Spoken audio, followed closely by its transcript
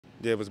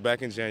Yeah, it was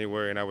back in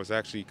January, and I was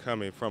actually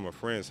coming from a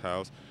friend's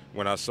house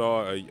when I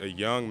saw a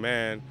young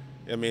man.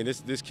 I mean,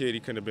 this kid, he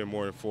couldn't have been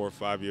more than 4 or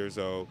 5 years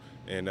old,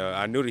 and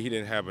I knew that he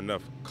didn't have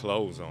enough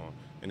clothes on,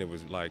 and it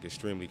was like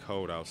extremely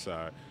cold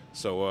outside.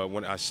 So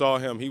when I saw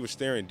him, he was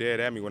staring dead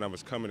at me when I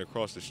was coming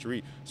across the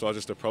street. So I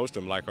just approached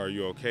him like, "Are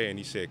you okay?" And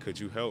he said, "Could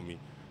you help me?"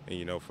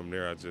 And from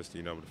there, I just,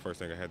 the first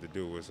thing I had to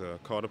do was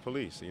call the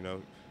police.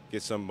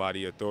 Get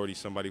somebody, authority,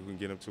 somebody who can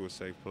get him to a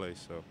safe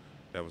place. So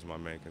that was my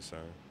main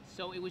concern.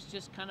 So it was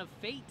just kind of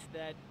fate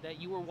that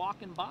you were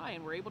walking by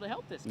and were able to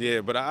help this kid.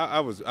 Yeah, but I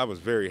was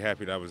very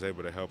happy that I was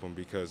able to help him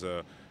because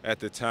at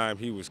the time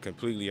he was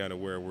completely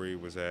unaware where he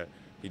was at.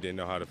 He didn't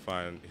know how to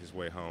find his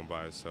way home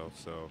by himself.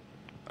 So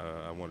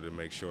I wanted to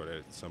make sure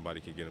that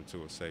somebody could get him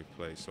to a safe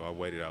place. So I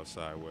waited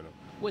outside with him.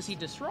 Was he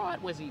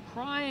distraught? Was he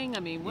crying? I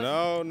mean, what?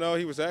 No, no,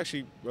 he was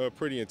actually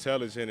pretty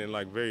intelligent and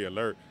like very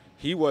alert.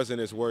 He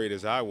wasn't as worried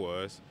as I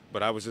was,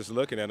 but I was just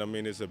looking at him. I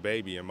mean, it's a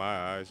baby in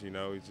my eyes. He's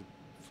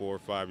 4 or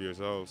 5 years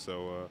old.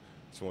 So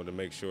just wanted to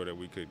make sure that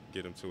we could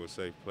get him to a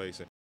safe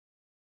place.